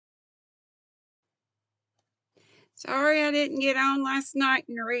Sorry I didn't get on last night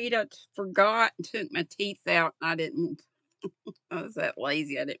and read. Forgot and took my teeth out. I didn't. I was that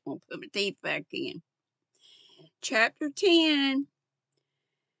lazy. I didn't want to put my teeth back in. Chapter 10.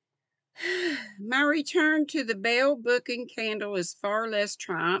 My return to the Bell Book and Candle is far less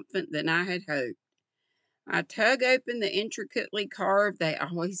triumphant than I had hoped. I tug open the intricately carved, they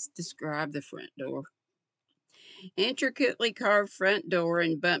always describe the front door, intricately carved front door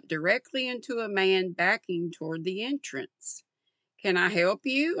and bump directly into a man backing toward the entrance. "Can I help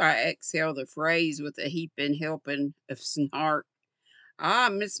you?" I exhale the phrase with a heaping helping of snark. "Ah,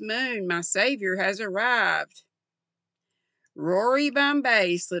 Miss Moon, my savior has arrived." Rory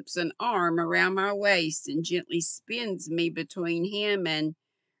Bombay slips an arm around my waist and gently spins me between him and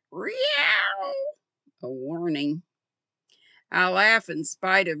Meow, a warning. I laugh in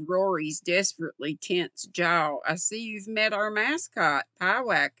spite of Rory's desperately tense jaw. "I see you've met our mascot,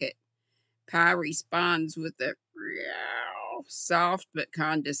 Pyewacket." Pye responds with a meow, soft but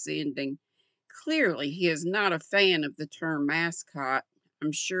condescending. Clearly, he is not a fan of the term mascot.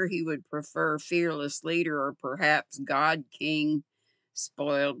 I'm sure he would prefer fearless leader or perhaps God King,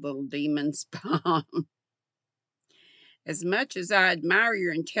 spoiled little demon spawn. As much as I admire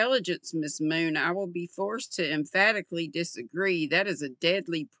your intelligence, Miss Moon, I will be forced to emphatically disagree. That is a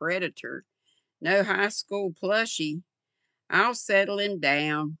deadly predator. No high school plushie. I'll settle him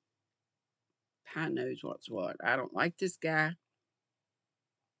down. Pie knows what's what. I don't like this guy.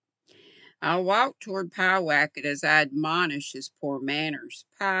 I'll walk toward Pyewacket as I admonish his poor manners.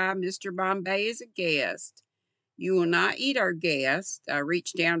 "Pie, Mr. Bombay is a guest. You will not eat our guest." I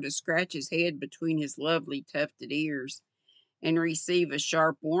reach down to scratch his head between his lovely tufted ears and receive a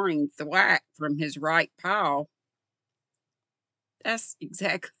sharp warning thwack from his right paw. That's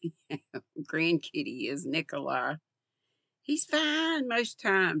exactly how Grandkitty is, Nikolai. He's fine most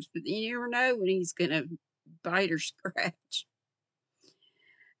times, but you never know when he's going to bite or scratch.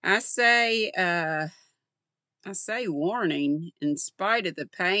 I say, uh, I say warning in spite of the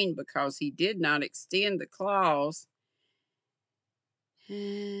pain because he did not extend the claws.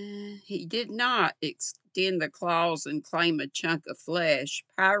 He did not extend the claws and claim a chunk of flesh.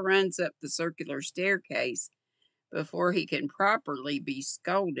 Pie runs up the circular staircase before he can properly be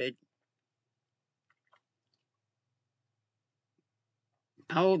scolded.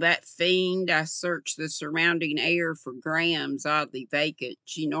 "Oh, that fiend." I search the surrounding air for Graham's oddly vacant.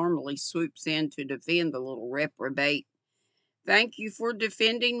 She normally swoops in to defend the little reprobate. "Thank you for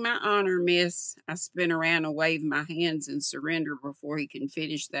defending my honor, miss." I spin around and wave my hands in surrender before he can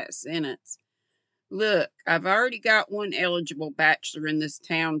finish that sentence. "Look, I've already got one eligible bachelor in this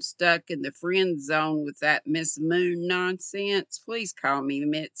town stuck in the friend zone with that Miss Moon nonsense. Please call me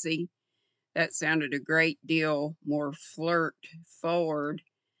Mitzi." That sounded a great deal more flirt forward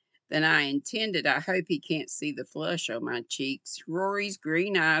than I intended. I hope he can't see the flush on my cheeks. Rory's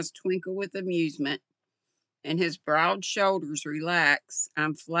green eyes twinkle with amusement and his broad shoulders relax.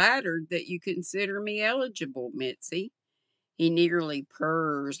 "I'm flattered that you consider me eligible, Mitzi." He nearly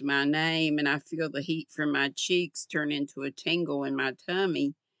purrs my name, and I feel the heat from my cheeks turn into a tingle in my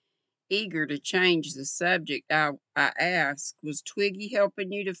tummy. Eager to change the subject, I ask, "Was Twiggy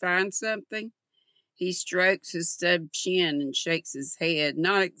helping you to find something?" He strokes his stubbed chin and shakes his head.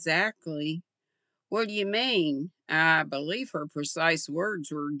 "Not exactly." "What do you mean?" I believe her precise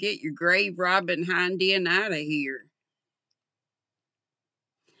words were, "Get your grave robbing hind end out of here."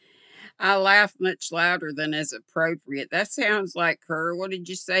 I laugh much louder than is appropriate. "That sounds like her. What did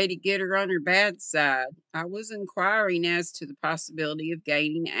you say to get her on her bad side?" "I was inquiring as to the possibility of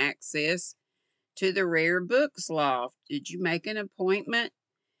gaining access to the rare books loft. Did you make an appointment?"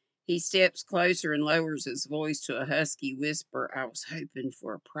 He steps closer and lowers his voice to a husky whisper. "I was hoping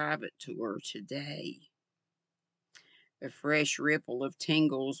for a private tour today." A fresh ripple of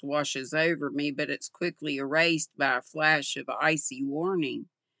tingles washes over me, but it's quickly erased by a flash of icy warning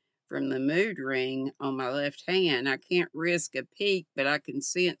from the mood ring on my left hand. I can't risk a peek, but I can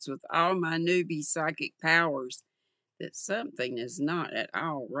sense with all my newbie psychic powers that something is not at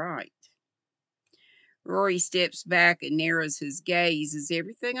all right. Rory steps back and narrows his gaze. "Is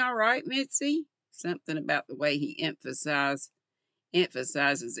everything all right, Mitzi?" Something about the way he emphasizes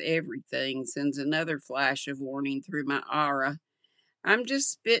everything sends another flash of warning through my aura. "I'm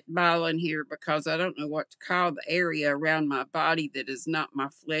just spitballing here because I don't know what to call the area around my body that is not my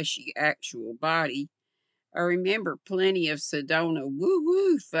fleshy actual body. I remember plenty of Sedona woo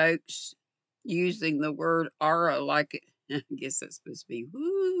woo folks using the word aura like it, I guess that's supposed to be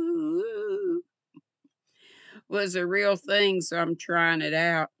woo, was a real thing, so I'm trying it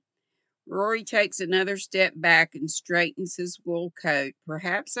out." Rory takes another step back and straightens his wool coat.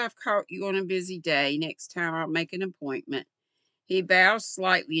 Perhaps I've caught you on a busy day. Next time I'll make an appointment. He bows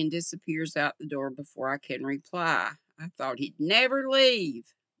slightly and disappears out the door before I can reply. I thought he'd never leave.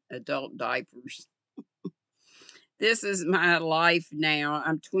 Adult diapers. This is my life now.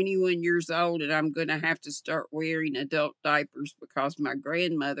 I'm 21 years old and I'm going to have to start wearing adult diapers because my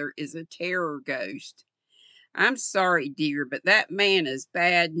grandmother is a terror ghost. I'm sorry, dear, but that man is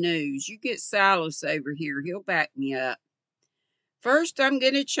bad news. You get Silas over here, he'll back me up. First, I'm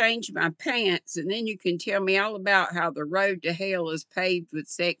going to change my pants, and then you can tell me all about how the road to hell is paved with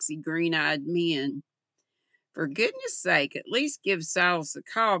sexy green eyed men. For goodness sake, at least give Silas a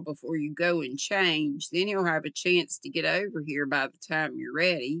call before you go and change. Then he'll have a chance to get over here by the time you're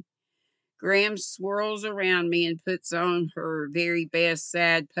ready. Graham swirls around me and puts on her very best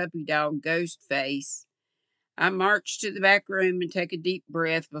sad puppy dog ghost face. I march to the back room and take a deep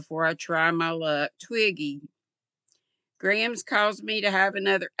breath before I try my luck. Twiggy, Graham's caused me to have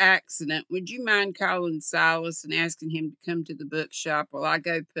another accident. Would you mind calling Silas and asking him to come to the bookshop while I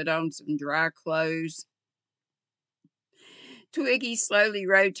go put on some dry clothes? Twiggy slowly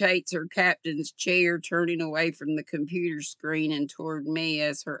rotates her captain's chair, turning away from the computer screen and toward me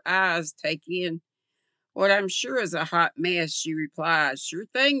as her eyes take in what I'm sure is a hot mess. She replies, Sure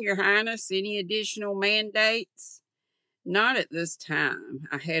thing, Your Highness. Any additional mandates? Not at this time.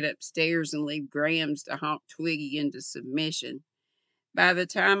 I head upstairs and leave Graham's to honk Twiggy into submission. By the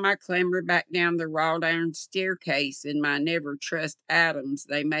time I clamber back down the wrought iron staircase in my never trust atoms,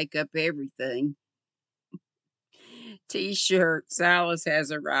 they make up everything. T-shirt, Silas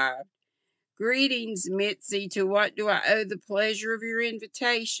has arrived. Greetings, Mitzi. To what do I owe the pleasure of your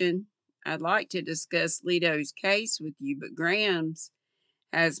invitation? I'd like to discuss Leto's case with you, but Graham's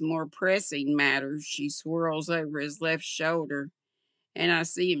has more pressing matters. She swirls over his left shoulder, and I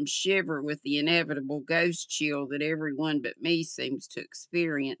see him shiver with the inevitable ghost chill that everyone but me seems to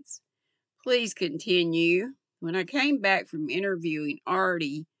experience. Please continue. When I came back from interviewing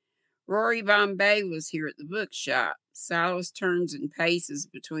Artie, Rory Bombay was here at the bookshop. Silas turns and paces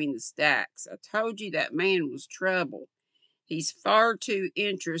between the stacks. I told you that man was trouble. He's far too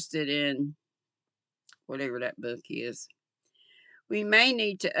interested in whatever that book is. We may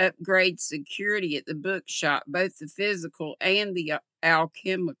need to upgrade security at the bookshop, both the physical and the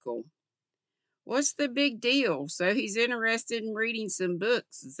alchemical. What's the big deal? So he's interested in reading some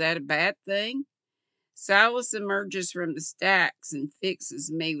books. Is that a bad thing? Silas emerges from the stacks and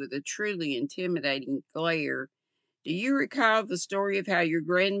fixes me with a truly intimidating glare. Do you recall the story of how your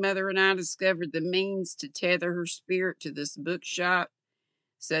grandmother and I discovered the means to tether her spirit to this bookshop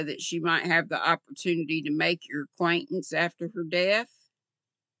so that she might have the opportunity to make your acquaintance after her death?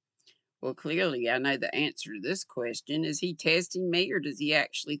 Well, clearly I know the answer to this question. Is he testing me or does he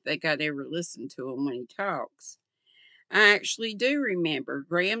actually think I'd ever listen to him when he talks? I actually do remember.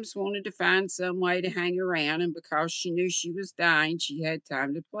 Grams wanted to find some way to hang around, and because she knew she was dying, she had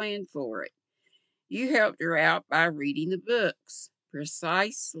time to plan for it. You helped her out by reading the books.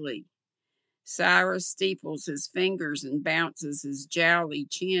 Precisely. Cyrus steeples his fingers and bounces his jowly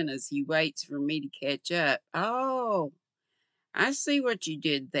chin as he waits for me to catch up. Oh, I see what you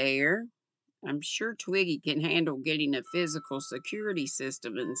did there. I'm sure Twiggy can handle getting a physical security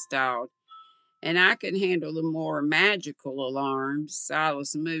system installed, and I can handle the more magical alarms.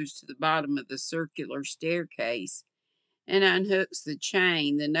 Silas moves to the bottom of the circular staircase and unhooks the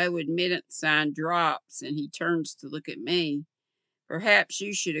chain. The no admittance sign drops, and he turns to look at me. Perhaps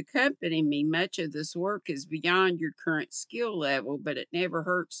you should accompany me. Much of this work is beyond your current skill level, but it never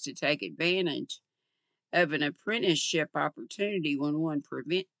hurts to take advantage of an apprenticeship opportunity when one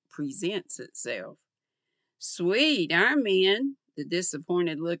presents itself. Sweet, I'm in. The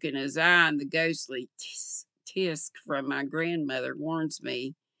disappointed look in his eye and the ghostly tisk from my grandmother warns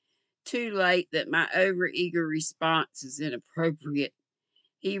me too late that my overeager response is inappropriate.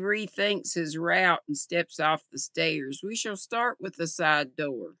 He rethinks his route and steps off the stairs. We shall start with the side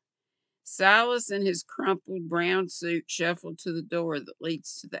door. Silas in his crumpled brown suit shuffled to the door that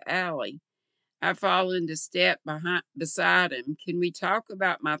leads to the alley. I fall into step beside him. Can we talk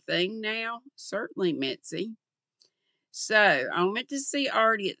about my thing now? Certainly, Mitzi. So, I went to see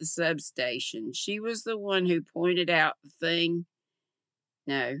Artie at the substation. She was the one who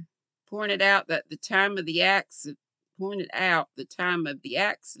no, pointed out that the time of the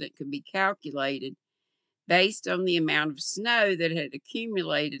accident could be calculated based on the amount of snow that had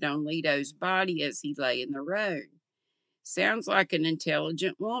accumulated on Leto's body as he lay in the road. Sounds like an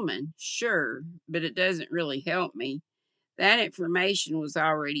intelligent woman, sure, but it doesn't really help me. That information was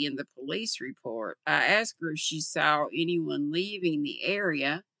already in the police report. I asked her if she saw anyone leaving the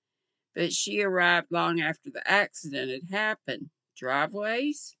area, but she arrived long after the accident had happened.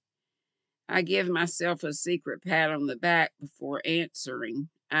 Driveways? I give myself a secret pat on the back before answering.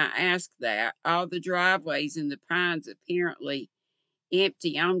 I ask that. All the driveways in the Pines apparently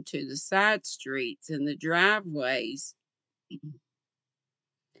empty onto the side streets, and the driveways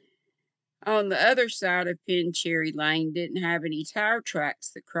on the other side of Pincherry Lane didn't have any tire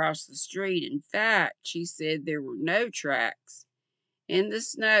tracks that crossed the street. In fact, she said there were no tracks in the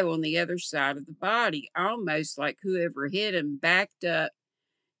snow on the other side of the body, almost like whoever hit him backed up,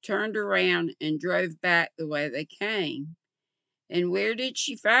 turned around, and drove back the way they came. And where did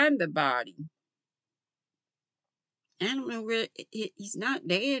she find the body? I don't know where. He's not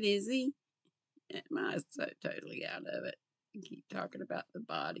dead, is he? Am I so totally out of it? I keep talking about the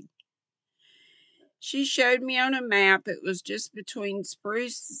body. She showed me on a map it was just between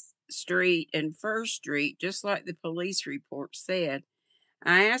Spruce Street and First Street, just like the police report said.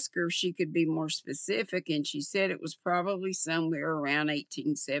 I asked her if she could be more specific, and she said it was probably somewhere around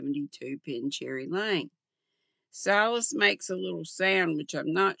 1872 Pincherry Lane. Silas makes a little sound, which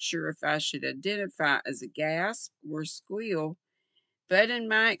I'm not sure if I should identify as a gasp or a squeal, but in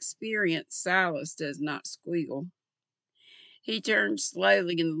my experience, Silas does not squeal. He turns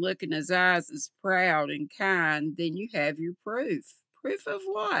slowly, and the look in his eyes is proud and kind. Then you have your proof. Proof of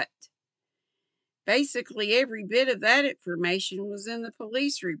what? Basically, every bit of that information was in the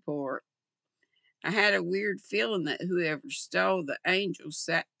police report. I had a weird feeling that whoever stole the angel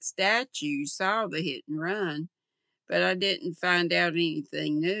statue saw the hit and run, but I didn't find out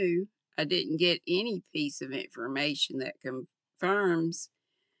anything new. I didn't get any piece of information that confirms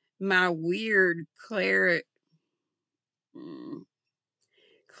my weird mm,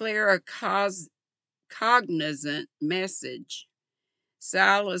 cognizant message.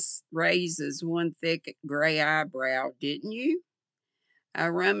 Silas raises one thick gray eyebrow. Didn't you? I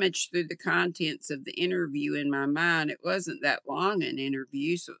rummaged through the contents of the interview in my mind. It wasn't that long an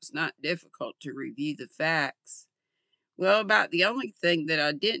interview, so it's not difficult to review the facts. Well, about the only thing that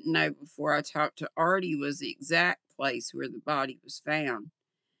I didn't know before I talked to Artie was the exact place where the body was found.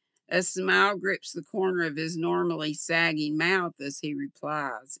 A smile grips the corner of his normally sagging mouth as he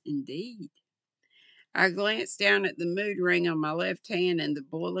replies, Indeed. I glanced down at the mood ring on my left hand, and the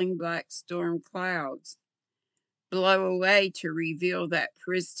boiling black storm clouds blow away to reveal that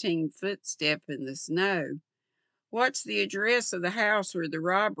pristine footstep in the snow. What's the address of the house where the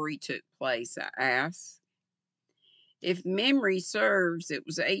robbery took place? I asked. If memory serves, it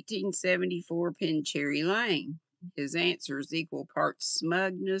was 1874 Pincherry Lane. His answer is equal parts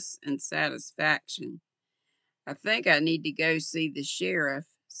smugness and satisfaction. I think I need to go see the sheriff.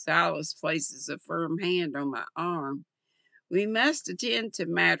 Silas places a firm hand on my arm. We must attend to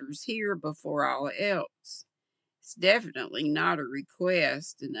matters here before all else. It's definitely not a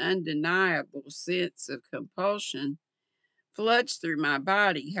request. An undeniable sense of compulsion floods through my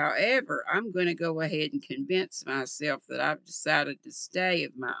body. However, I'm going to go ahead and convince myself that I've decided to stay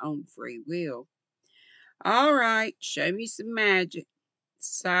of my own free will. All right, show me some magic.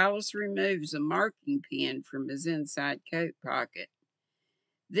 Silas removes a marking pen from his inside coat pocket.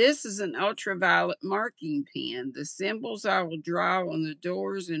 This is an ultraviolet marking pen. The symbols I will draw on the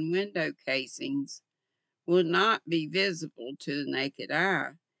doors and window casings will not be visible to the naked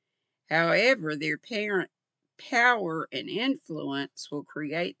eye. However, their power and influence will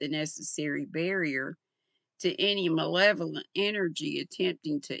create the necessary barrier to any malevolent energy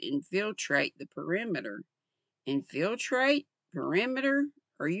attempting to infiltrate the perimeter. Infiltrate? Perimeter?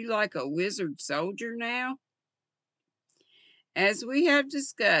 Are you like a wizard soldier now? As we have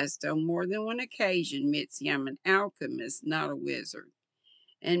discussed on more than one occasion, Mitzi, I'm an alchemist, not a wizard,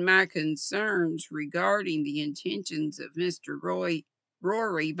 and my concerns regarding the intentions of Mr.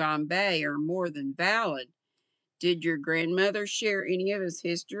 Rory Bombay are more than valid. Did your grandmother share any of his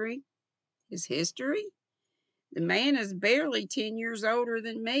history? His history? The man is barely 10 years older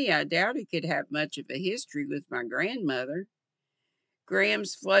than me. I doubt he could have much of a history with my grandmother.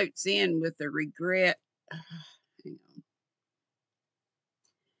 Grams floats in with a regret. Hang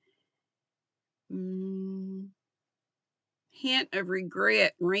on. Hint of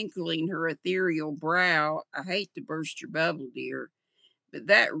regret wrinkling her ethereal brow. I hate to burst your bubble, dear, but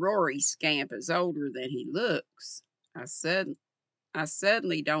that Rory scamp is older than he looks. I said, I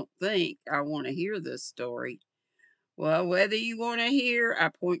suddenly don't think I want to hear this story. Well, whether you want to hear, I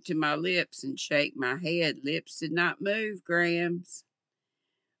point to my lips and shake my head. Lips did not move, Grams.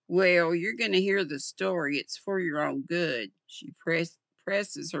 Well, you're going to hear the story. It's for your own good. She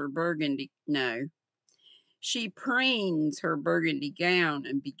presses her burgundy. No. She preens her burgundy gown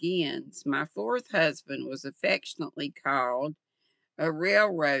and begins. My fourth husband was affectionately called A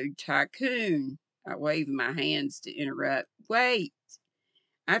railroad tycoon. I waved my hands to interrupt. Wait,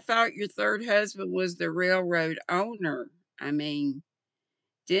 I thought your third husband was the railroad owner. I mean,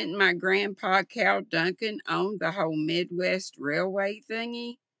 didn't my grandpa Cal Duncan own the whole Midwest Railway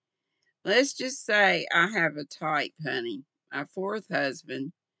thingy? Let's just say I have a type, honey. My fourth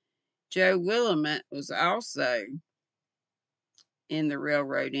husband, Joe Willamette, was also in the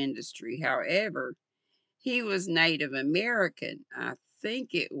railroad industry. However, he was Native American. I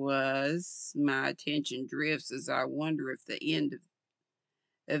think it was. My attention drifts as I wonder if the end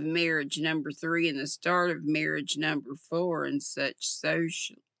of marriage number three and the start of marriage number four in such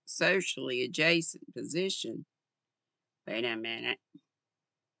socially adjacent position. Wait a minute.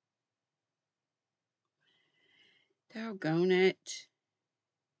 Doggone it.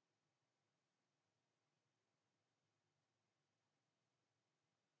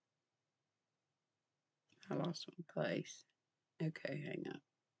 I lost my place. Okay, hang on.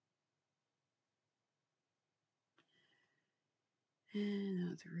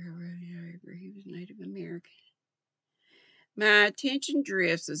 Not the railroad. I agree. He was Native American. My attention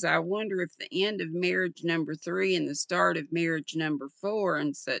drifts as I wonder if the end of marriage number three and the start of marriage number four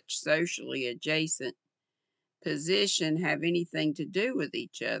in such socially adjacent position have anything to do with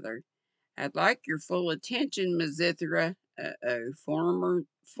each other. I'd like your full attention, Mizithra.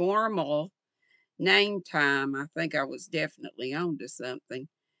 Formal name time. I think I was definitely on to something.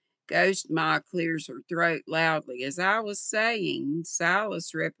 Ghost Ma clears her throat loudly. As I was saying,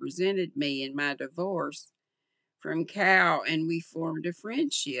 Silas represented me in my divorce from Cal, and we formed a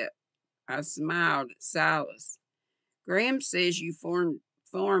friendship. I smiled at Silas. Graham says you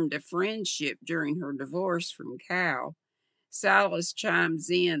formed a friendship during her divorce from Cal. Silas chimes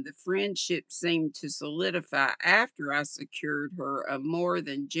in. The friendship seemed to solidify after I secured her a more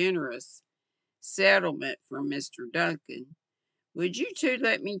than generous settlement from Mr. Duncan. Would you two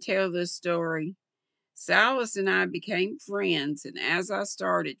let me tell this story? Silas and I became friends, and as I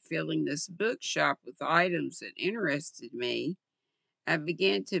started filling this bookshop with items that interested me, I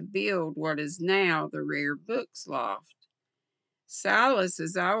began to build what is now the Rare Books Loft. Silas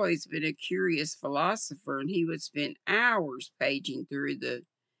has always been a curious philosopher, and he would spend hours paging through the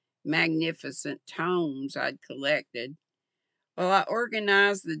magnificent tomes I'd collected while I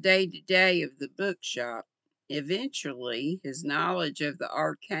organized the day to day of the bookshop. Eventually, his knowledge of the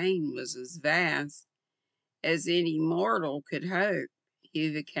arcane was as vast as any mortal could hope. He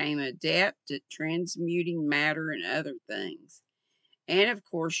became adept at transmuting matter and other things. And of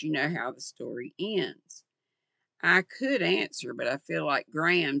course, you know how the story ends. I could answer, but I feel like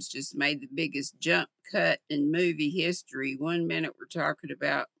Graham's just made the biggest jump cut in movie history. One minute we're talking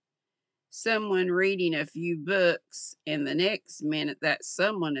about someone reading a few books, and the next minute that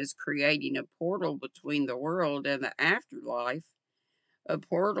someone is creating a portal between the world and the afterlife, a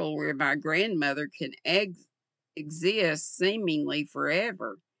portal where my grandmother can exist seemingly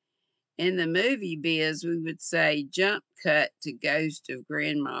forever. In the movie biz, we would say jump cut to Ghost of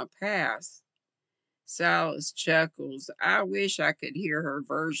Grandma Past. Silas chuckles. I wish I could hear her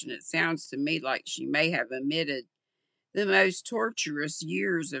version. It sounds to me like she may have omitted the most torturous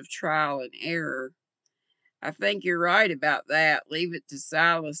years of trial and error. I think you're right about that. Leave it to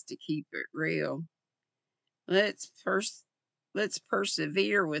Silas to keep it real. Let's pers- let's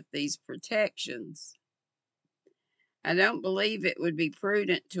persevere with these protections. I don't believe it would be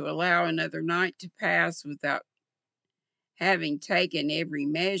prudent to allow another night to pass without having taken every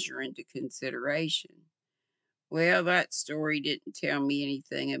measure into consideration. Well, that story didn't tell me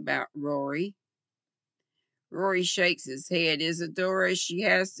anything about Rory. Rory shakes his head. Isadora, she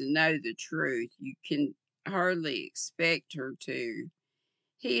has to know the truth. You can hardly expect her to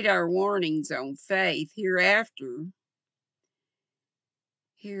heed our warnings on faith. Hereafter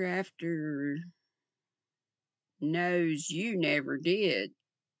knows you never did.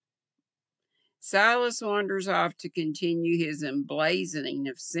 Silas wanders off to continue his emblazoning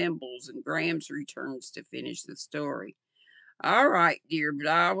of symbols, and Grams returns to finish the story. All right, dear, but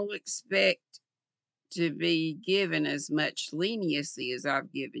I will expect to be given as much leniency as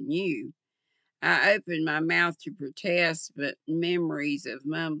I've given you. I opened my mouth to protest, but memories of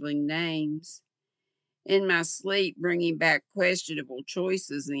mumbling names in my sleep bringing back questionable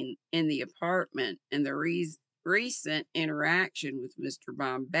choices in the apartment and the recent interaction with Mr.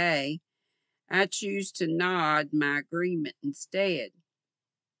 Bombay, I choose to nod my agreement instead.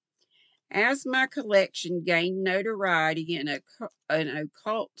 As my collection gained notoriety in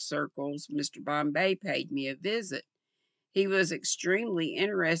occult circles, Mr. Bombay paid me a visit. He was extremely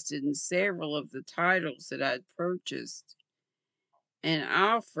interested in several of the titles that I'd purchased. and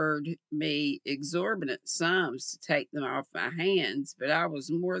offered me exorbitant sums to take them off my hands, but I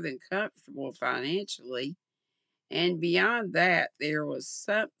was more than comfortable financially. And beyond that, there was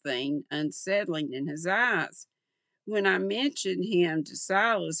something unsettling in his eyes. When I mentioned him to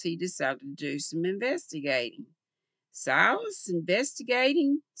Silas, he decided to do some investigating. Silas,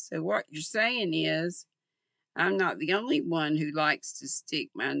 investigating? So, what you're saying is, I'm not the only one who likes to stick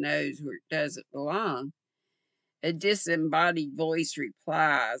my nose where it doesn't belong. A disembodied voice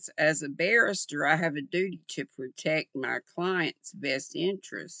replies, as a barrister, I have a duty to protect my client's best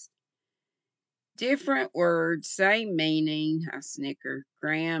interests. Different words, same meaning, I snicker.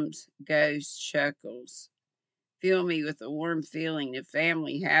 Graham's ghost chuckles. Fill me with a warm feeling of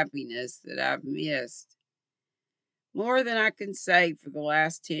family happiness that I've missed. More than I can say for the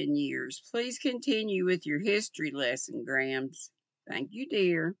last 10 years. Please continue with your history lesson, Grams. Thank you,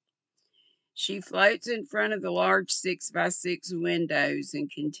 dear. She floats in front of the large 6 by 6 windows and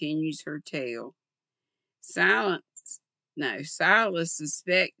continues her tale. Silence. No, Silas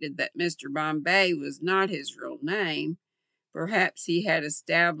suspected that Mr. Bombay was not his real name. Perhaps he had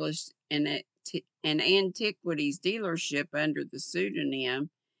established an antiquities dealership under the pseudonym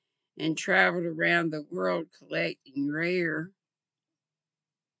and traveled around the world collecting rare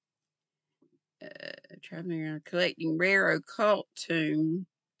occult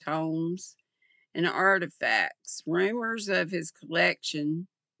tomes and artifacts. Rumors of his collection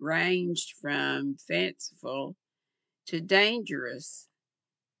ranged from fanciful to dangerous.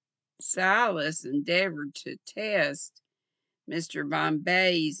 Silas endeavored to test Mr.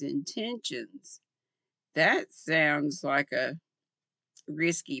 Bombay's intentions. That sounds like a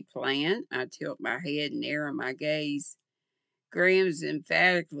risky plan. I tilt my head and narrow my gaze. Grams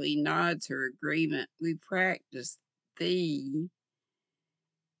emphatically nods her agreement. The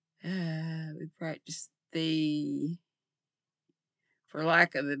we practiced the, for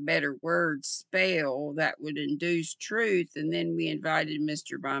lack of a better word, spell that would induce truth, and then we invited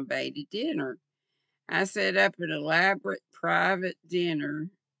Mr. Bombay to dinner. I set up an elaborate private dinner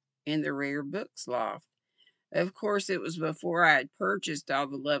in the rare books loft. Of course, it was before I had purchased all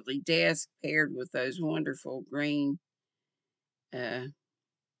the lovely desks paired with those wonderful uh,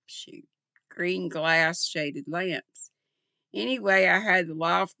 shoot, green glass shaded lamps. Anyway, I had the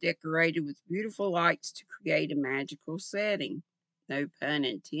loft decorated with beautiful lights to create a magical setting. No pun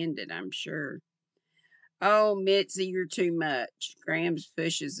intended, I'm sure. Oh, Mitzi, you're too much. Grams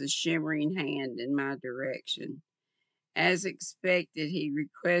pushes a shimmering hand in my direction. As expected, he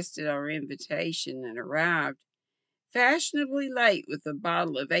requested our invitation and arrived fashionably late with a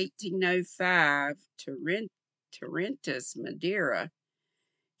bottle of 1805 Torrentus Madeira.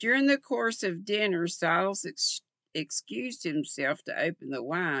 During the course of dinner, Silas excused himself to open the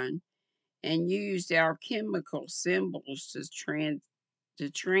wine and used alchemical symbols to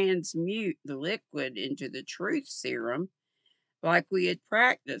transmute the liquid into the truth serum like we had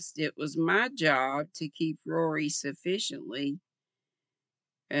practiced. It was my job to keep Rory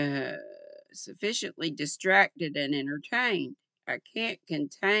uh, sufficiently distracted and entertained. I can't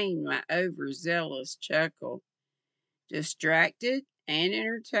contain my overzealous chuckle. Distracted and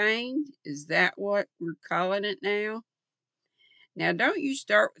entertained? Is that what we're calling it now? Now, don't you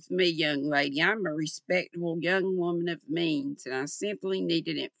start with me, young lady. I'm a respectable young woman of means, and I simply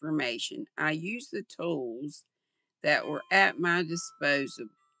needed information. I used the tools that were at my disposal.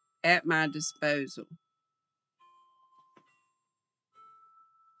 At my disposal.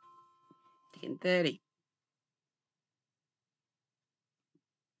 10:30.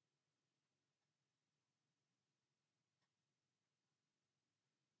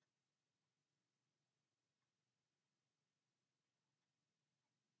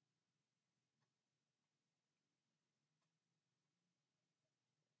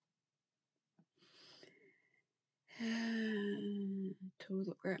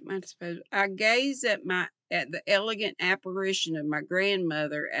 Tool at my disposal. I gaze at the elegant apparition of my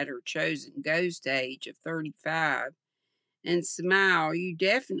grandmother at her chosen ghost age of 35 and smile. You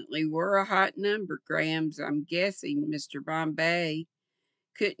definitely were a hot number, Grams. I'm guessing Mr. Bombay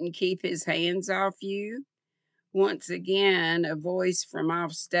couldn't keep his hands off you. Once again, a voice from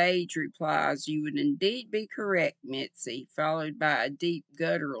off stage replies, You would indeed be correct, Mitzi, followed by a deep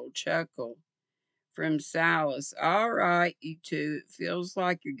guttural chuckle from Silas. All right, you two, it feels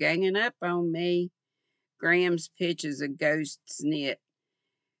like you're ganging up on me. Grams pitches a ghost snit.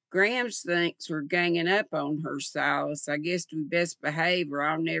 Grams thinks we're ganging up on her, Silas. I guess we best behave or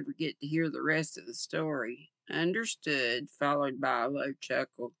I'll never get to hear the rest of the story. Understood, followed by a low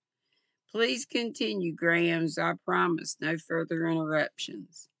chuckle. Please continue, Grams. I promise no further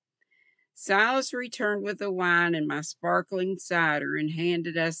interruptions. Silas returned with the wine and my sparkling cider and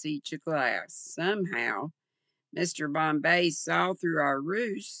handed us each a glass. Somehow, Mr. Bombay saw through our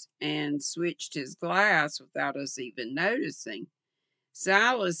ruse and switched his glass without us even noticing.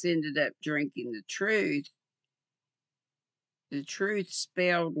 Silas ended up drinking the truth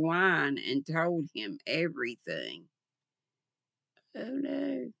spelled wine, and told him everything. Oh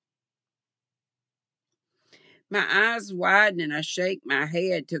no. My eyes widen and I shake my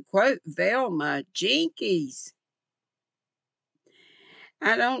head. To quote Velma, Jinkies.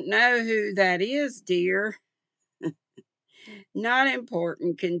 I don't know who that is, dear. Not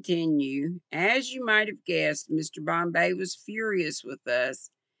important. Continue. As you might have guessed, Mr. Bombay was furious with us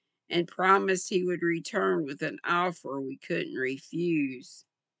and promised he would return with an offer we couldn't refuse.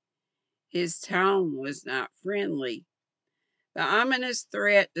 His tone was not friendly. The ominous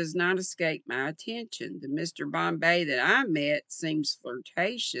threat does not escape my attention. The Mr. Bombay that I met seems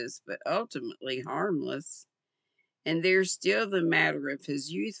flirtatious, but ultimately harmless. And there's still the matter of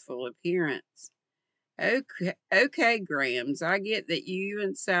his youthful appearance. Okay, Grams, I get that you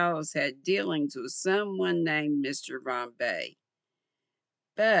and Silas had dealings with someone named Mr. Bombay.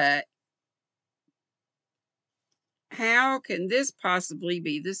 But how can this possibly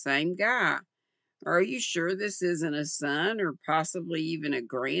be the same guy? Are you sure this isn't a son or possibly even a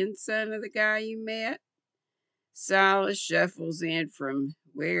grandson of the guy you met? Silas shuffles in from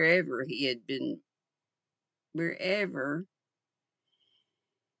wherever he had been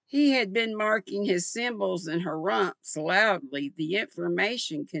marking his symbols and harumphs loudly. The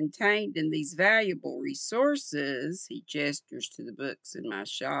information contained in these valuable resources, he gestures to the books in my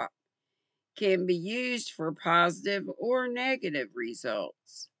shop, can be used for positive or negative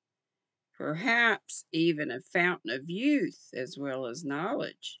results. Perhaps even a fountain of youth as well as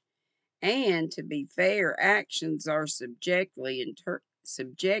knowledge. And to be fair, actions are subjectively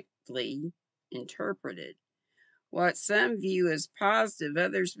interpreted. What some view as positive,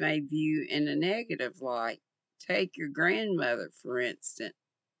 others may view in a negative light. Take your grandmother, for instance,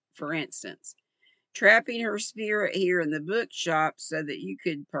 trapping her spirit here in the bookshop so that you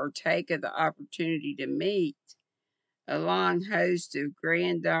could partake of the opportunity to meet a long host of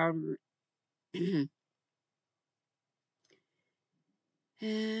granddaughter an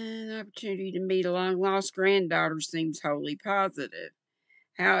opportunity to meet a long lost granddaughter seems wholly positive.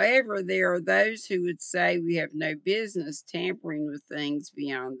 However, there are those who would say we have no business tampering with things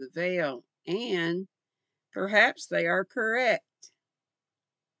beyond the veil, and perhaps they are correct.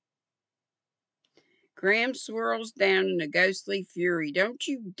 Graham swirls down in a ghostly fury. Don't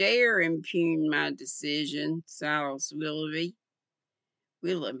you dare impugn my decision, Silas Willoughby.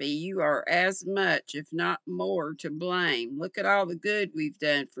 Willoughby, you are as much, if not more, to blame. Look at all the good we've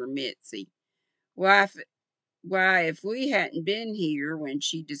done for Mitzi. Why, if we hadn't been here when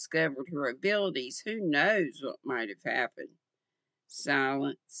she discovered her abilities, who knows what might have happened?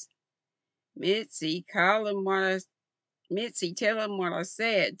 Silence. Mitzi, Mitzi, tell him what I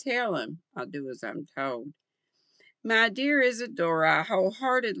said. Tell him. I'll do as I'm told. My dear Isadora, I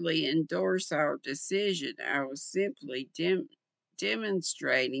wholeheartedly endorse our decision. I was simply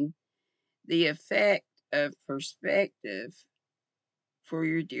demonstrating the effect of perspective for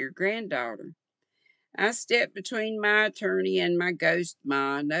your dear granddaughter. I stepped between my attorney and my ghost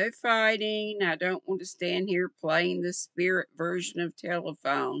ma. No fighting. I don't want to stand here playing the spirit version of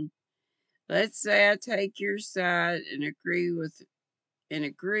telephone. Let's say I take your side and agree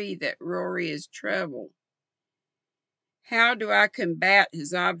that Rory is trouble. How do I combat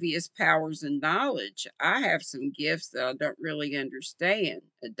his obvious powers and knowledge? I have some gifts that I don't really understand.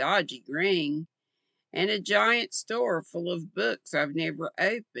 A dodgy ring and a giant store full of books I've never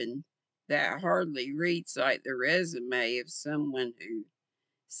opened that hardly reads like the resume of someone who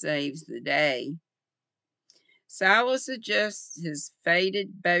saves the day. Silas adjusts his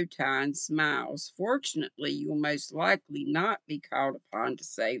faded bow tie and smiles. Fortunately, you will most likely not be called upon to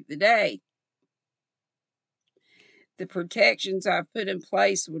save the day. The protections I've put in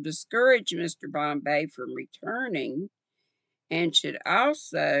place will discourage Mr. Bombay from returning and should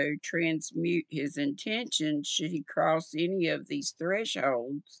also transmute his intention should he cross any of these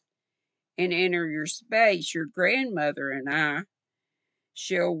thresholds and enter your space. Your grandmother and I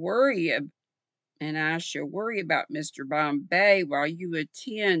shall worry about Mr. Bombay while you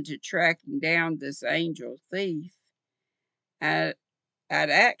attend to tracking down this angel thief. I, I'd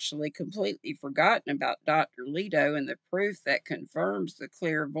actually completely forgotten about Dr. Leto and the proof that confirms the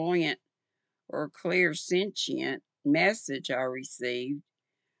clairvoyant or clairsentient message I received.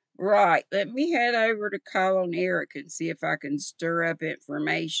 Right, let me head over to call on Eric and see if I can stir up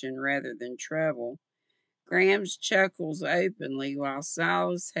information rather than trouble. Grams chuckles openly while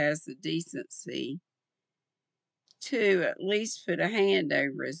Silas has the decency to at least put a hand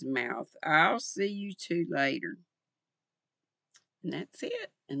over his mouth. I'll see you two later. And that's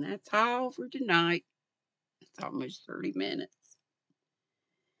it. And that's all for tonight. It's almost 30 minutes.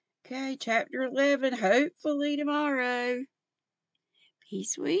 Okay, chapter 11, hopefully tomorrow. Be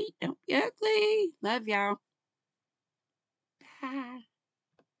sweet, don't be ugly. Love y'all. Bye.